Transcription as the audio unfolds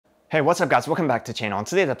Hey, what's up guys? Welcome back to the channel. On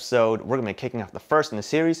today's episode, we're gonna be kicking off the first in the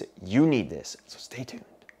series, You Need This, so stay tuned.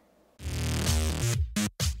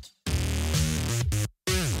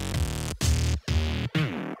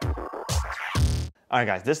 All right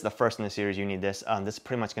guys, this is the first in the series, You Need This. This is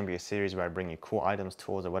pretty much gonna be a series where I bring you cool items,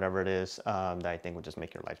 tools, or whatever it is that I think will just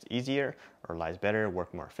make your life easier or lives better,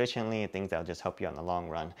 work more efficiently, and things that will just help you out in the long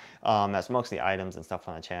run. That's mostly items and stuff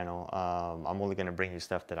on the channel. I'm only gonna bring you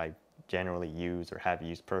stuff that I generally use or have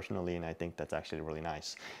used personally, and I think that's actually really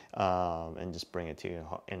nice. And just bring it to you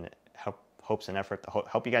in hopes and effort to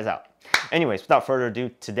help you guys out. Anyways, without further ado,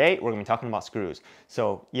 today we're gonna be talking about screws.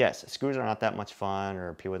 So yes, screws are not that much fun,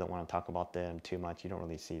 or people don't want to talk about them too much. You don't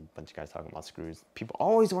really see a bunch of guys talking about screws. People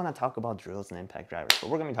always want to talk about drills and impact drivers, but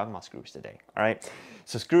we're gonna be talking about screws today. All right,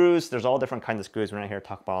 so screws, there's all different kinds of screws. We're not here to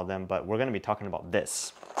talk about all of them, but we're gonna be talking about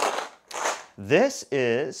this. This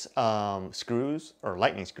is screws, or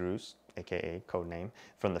lightning screws, aka code name,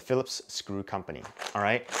 from the Phillips Screw Company. All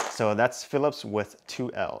right, so that's Phillips with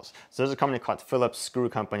 2 L's. So there's a company called Phillips Screw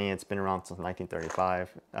Company. It's been around since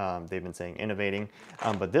 1935. They've been saying innovating,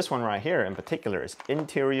 but this one right here in particular is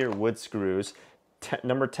interior wood screws,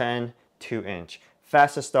 number 10, 2-inch.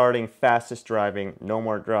 Fastest starting, fastest driving, no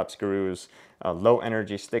more drop screws, low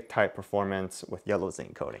energy stick tight performance with yellow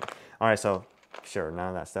zinc coating. All right, so sure, none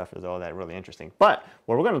of that stuff is all that really interesting, but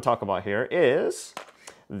what we're going to talk about here is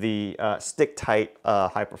the stick tight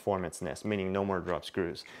high performance-ness, meaning no more drop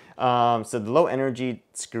screws. So the low energy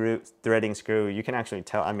threading screw, you can actually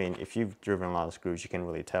tell, I mean, if you've driven a lot of screws, you can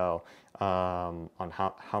really tell on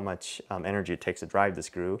how much energy it takes to drive the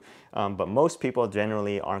screw. But most people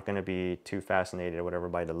generally aren't going to be too fascinated or whatever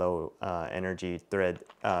by the low energy thread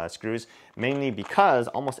screws, mainly because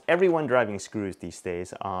almost everyone driving screws these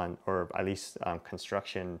days or at least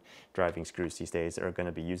construction driving screws these days are going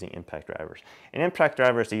to be using impact drivers. And impact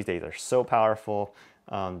drivers these days are so powerful,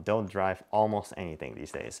 they'll drive almost anything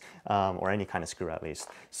these days, or any kind of screw at least.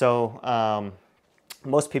 So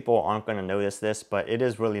most people aren't going to notice this, but it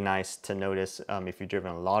is really nice to notice if you've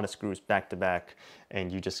driven a lot of screws back to back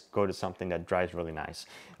and you just go to something that drives really nice.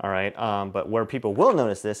 All right, but where people will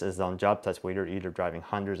notice this is on job sites where you're either driving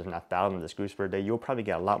hundreds if not thousands of screws per day. You'll probably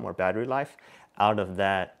get a lot more battery life out of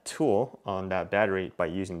that tool on that battery by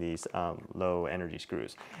using these low energy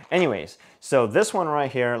screws. Anyways, so this one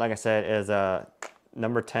right here, like I said, is a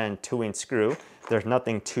number 10 2-inch screw. There's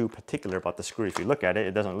nothing too particular about the screw. If you look at it,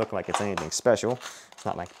 it doesn't look like it's anything special. It's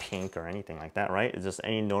not like pink or anything like that, right? It's just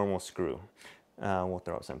any normal screw. We'll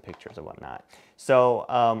throw up some pictures and whatnot. So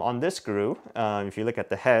on this screw, if you look at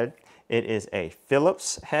the head, it is a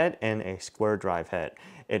Phillips head and a square drive head.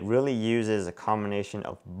 It really uses a combination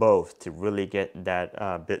of both to really get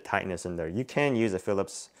that bit tightness in there. You can use a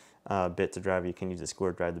Phillips bit to drive it. You can use a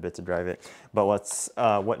square drive the bit to drive it. But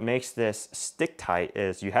what makes this stick tight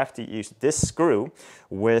is you have to use this screw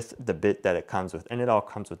with the bit that it comes with, and it all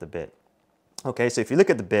comes with the bit. Okay, so if you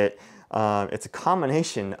look at the bit, it's a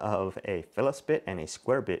combination of a Phillips bit and a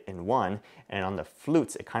square bit in one, and on the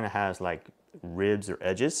flutes it kind of has like ribs or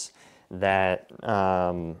edges that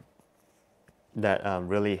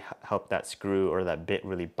really help that screw or that bit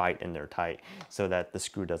really bite in there tight so that the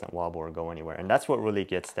screw doesn't wobble or go anywhere. And that's what really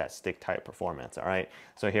gets that stick tight performance, all right?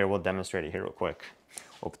 So here, we'll demonstrate it here real quick.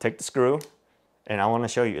 We'll take the screw, and I want to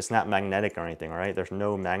show you it's not magnetic or anything, all right? There's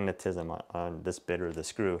no magnetism on this bit or the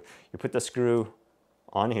screw. You put the screw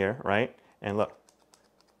on here, right? And look,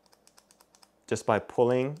 just by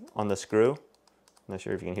pulling on the screw, I'm not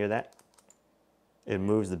sure if you can hear that, it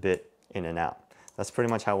moves the bit in and out. That's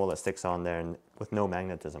pretty much how well it sticks on there, and with no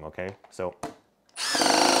magnetism, okay? So,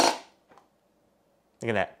 look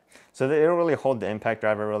at that. So it'll really hold the impact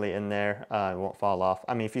driver really in there. It won't fall off.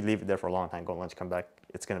 I mean, if you leave it there for a long time, go lunch, come back,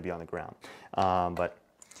 it's gonna be on the ground. But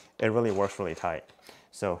it really works really tight.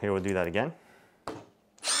 So here we'll do that again.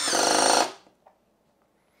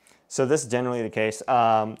 So this is generally the case.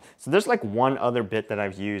 So there's like one other bit that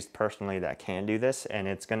I've used personally that can do this, and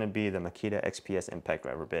it's gonna be the Makita XPS impact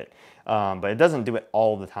driver bit. But it doesn't do it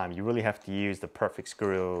all the time. You really have to use the perfect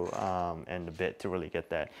screw and the bit to really get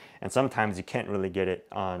that. And sometimes you can't really get it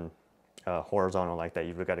on horizontal like that.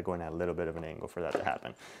 You've got to go in at a little bit of an angle for that to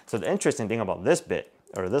happen. So the interesting thing about this bit,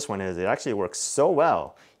 or this one, is it actually works so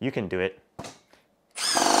well, you can do it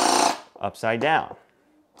upside down.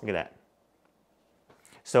 Look at that.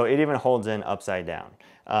 So it even holds in upside down.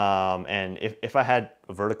 And if I had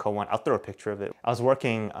a vertical one, I'll throw a picture of it. I was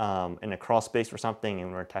working in a crawl space for something,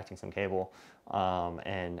 and we were attaching some cable.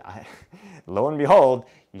 And lo and behold,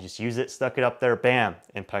 you just use it, stuck it up there, bam,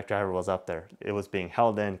 impact driver was up there. It was being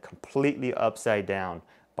held in completely upside down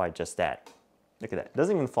by just that. Look at that. It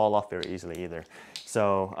doesn't even fall off very easily either.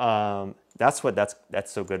 So that's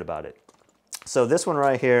so good about it. So this one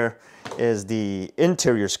right here is the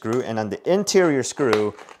interior screw, and on the interior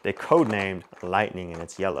screw, they codenamed Lightning, and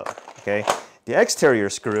it's yellow, okay? The exterior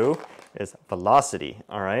screw is Velocity,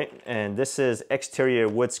 all right? And this is exterior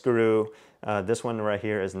wood screw. This one right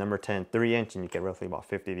here is number 10 3-inch, and you get roughly about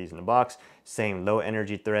 50 of these in the box. Same low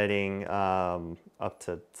energy threading, up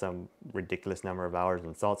to some ridiculous number of hours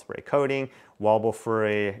in salt spray coating,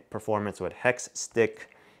 wobble-free performance with hex stick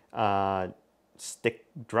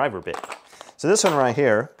driver bit. So this one right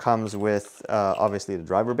here comes with obviously the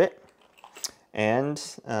driver bit and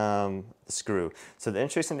the screw. So the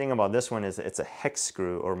interesting thing about this one is it's a hex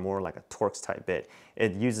screw, or more like a Torx type bit.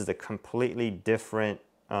 It uses a completely different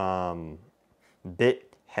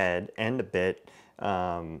bit head and a bit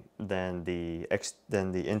than the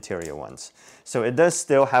interior ones. So it does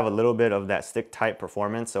still have a little bit of that stick type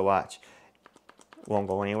performance. So watch, it won't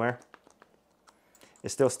go anywhere. It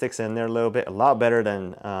still sticks in there a little bit, a lot better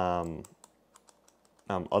than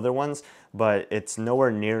other ones, but it's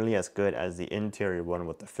nowhere nearly as good as the interior one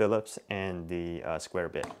with the Phillips and the square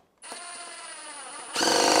bit.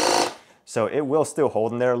 So it will still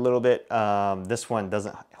hold in there a little bit. This one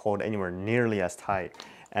doesn't hold anywhere nearly as tight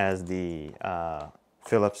as the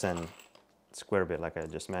Phillips and square bit, like I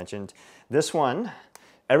just mentioned. This one,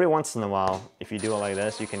 every once in a while, if you do it like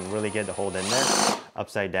this, you can really get the hold in there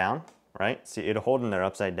upside down, right? See, it'll hold in there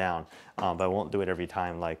upside down, but I won't do it every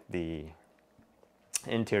time like the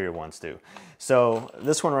interior ones do. So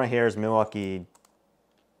this one right here is Milwaukee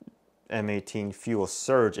M18 fuel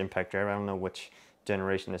surge impact driver. I don't know which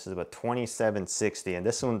generation this is, but 2760, and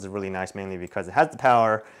this one's really nice mainly because it has the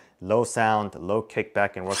power, low sound, low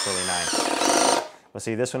kickback, and works really nice. But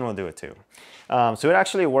see, this one will do it too. So it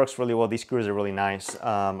actually works really well. These screws are really nice.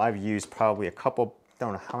 I've used probably a couple,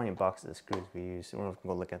 don't know how many boxes of screws we use. We'll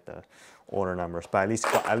go look at the order numbers, but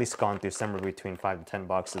at least gone through somewhere between 5 to 10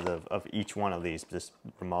 boxes of each one of these, just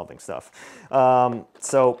remodeling stuff.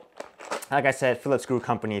 So like I said, Phillips Screw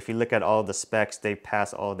Company, if you look at all the specs, they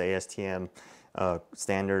pass all the ASTM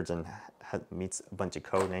standards and meets a bunch of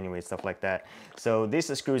code anyway, stuff like that. So these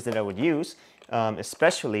are screws that I would use,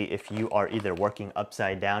 especially if you are either working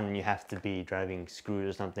upside down and you have to be driving screws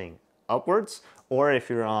or something upwards, or if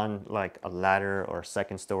you're on like a ladder or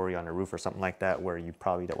second story on a roof or something like that where you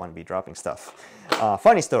probably don't want to be dropping stuff.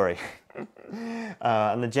 Funny story.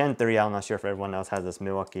 On the Gen 3, I'm not sure if everyone else has this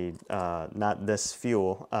Milwaukee, not this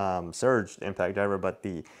fuel surge impact driver, but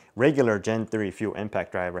the regular Gen 3 fuel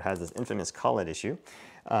impact driver has this infamous collet issue.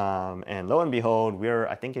 And lo and behold,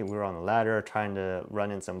 I think we were on a ladder trying to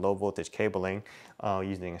run in some low voltage cabling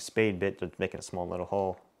using a spade bit to make a small little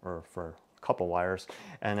hole or for a couple wires.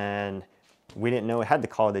 And then we didn't know it had the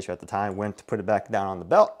collet issue at the time, went to put it back down on the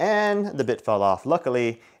belt, and the bit fell off.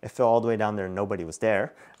 Luckily, it fell all the way down there and nobody was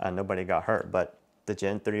there. Nobody got hurt, but the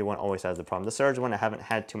Gen 3 one always has the problem. The Surge one, I haven't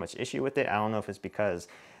had too much issue with it. I don't know if it's because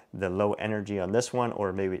the low energy on this one,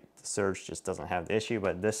 or maybe the Surge just doesn't have the issue,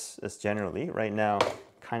 but this is generally, right now,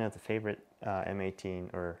 kind of the favorite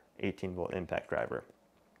M18 or 18 volt impact driver.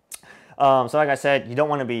 So like I said, you don't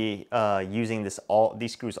want to be using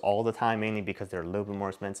these screws all the time, mainly because they're a little bit more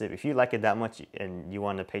expensive. If you like it that much and you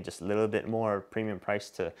want to pay just a little bit more premium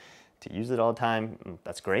price to use it all the time,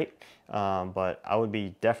 that's great. But I would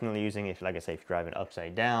be definitely using it, like I say, if you're driving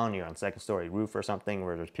upside down, you're on second story roof or something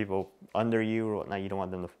where there's people under you or whatnot, you don't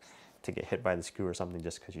want them to get hit by the screw or something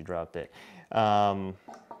just because you dropped it.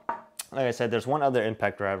 Like I said, there's one other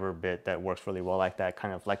impact driver bit that works really well like that,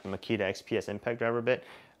 kind of like the Makita XPS impact driver bit.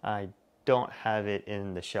 I don't have it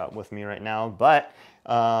in the shop with me right now, but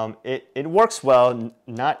it works well,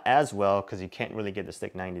 not as well because you can't really get the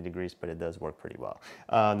stick 90 degrees, but it does work pretty well.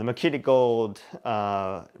 The Makita Gold,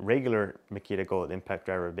 regular Makita Gold impact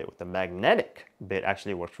driver bit with the magnetic bit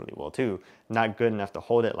actually works really well too. Not good enough to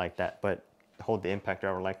hold it like that, but hold the impact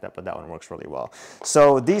driver like that, but that one works really well.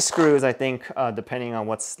 So these screws, I think, depending on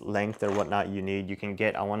what's length or whatnot you need, you can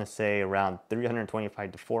get, I want to say, around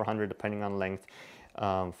 325 to 400 depending on length,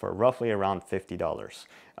 for roughly around $50.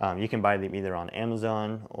 You can buy them either on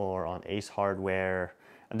Amazon or on Ace Hardware,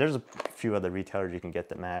 and there's a few other retailers you can get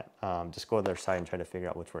them at. Just go to their site and try to figure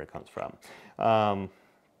out where it comes from.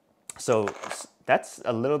 So that's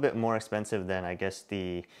a little bit more expensive than, I guess,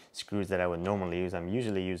 the screws that I would normally use. I'm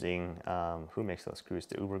usually using, who makes those screws?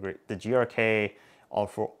 The GRK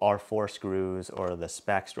R4 screws or the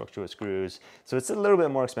SPAC structural screws. So it's a little bit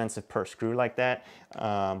more expensive per screw like that.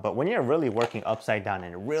 But when you're really working upside down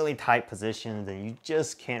in really tight positions and you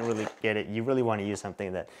just can't really get it, you really want to use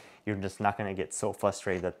something that you're just not going to get so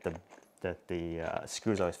frustrated that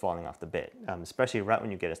screws always falling off the bit, especially right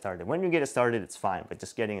when you get it started. When you get it started, it's fine, but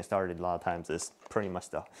just getting it started a lot of times is pretty much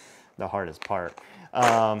the hardest part.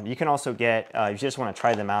 You can also get, if you just want to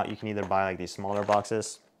try them out, you can either buy like these smaller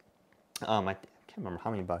boxes. I can't remember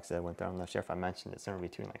how many boxes I went through. I'm not sure if I mentioned it. Somewhere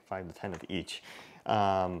between like 5 to 10 of each.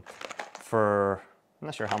 I'm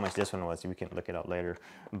not sure how much this one was. We can look it up later.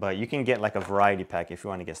 But you can get like a variety pack if you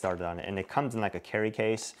want to get started on it. And it comes in like a carry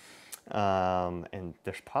case. And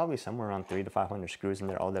there's probably somewhere around 300 to 500 screws in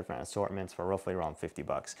there, all different assortments for roughly around 50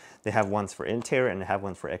 bucks. They have ones for interior and they have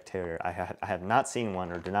ones for exterior. I have not seen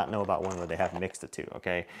one or do not know about one where they have mixed the two,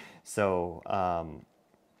 okay? So,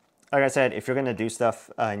 like I said, if you're gonna do stuff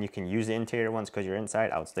and you can use the interior ones because you're inside,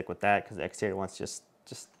 I would stick with that because the exterior ones just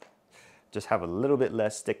have a little bit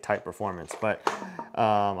less stick-tight performance. But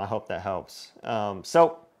I hope that helps.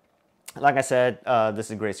 So, like I said, this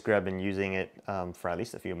is a great screw. I've been using it for at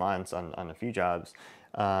least a few months on a few jobs.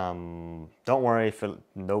 Don't worry,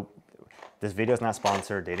 this video is not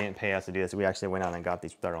sponsored. They didn't pay us to do this. We actually went out and got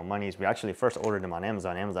these with our own monies. We actually first ordered them on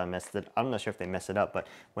Amazon. Amazon messed it. I'm not sure if they messed it up, but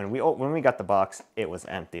when we got the box, it was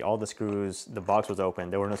empty. All the screws, the box was open.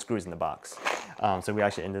 There were no screws in the box. So we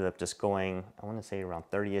actually ended up just going, I want to say around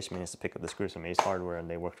 30-ish minutes to pick up the screws from Ace Hardware, and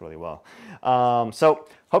they worked really well. So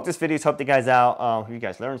hope this video's helped you guys out. Hope you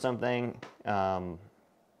guys learned something.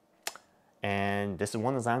 And this is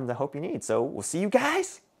one of the designs I hope you need. So we'll see you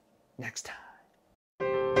guys next time.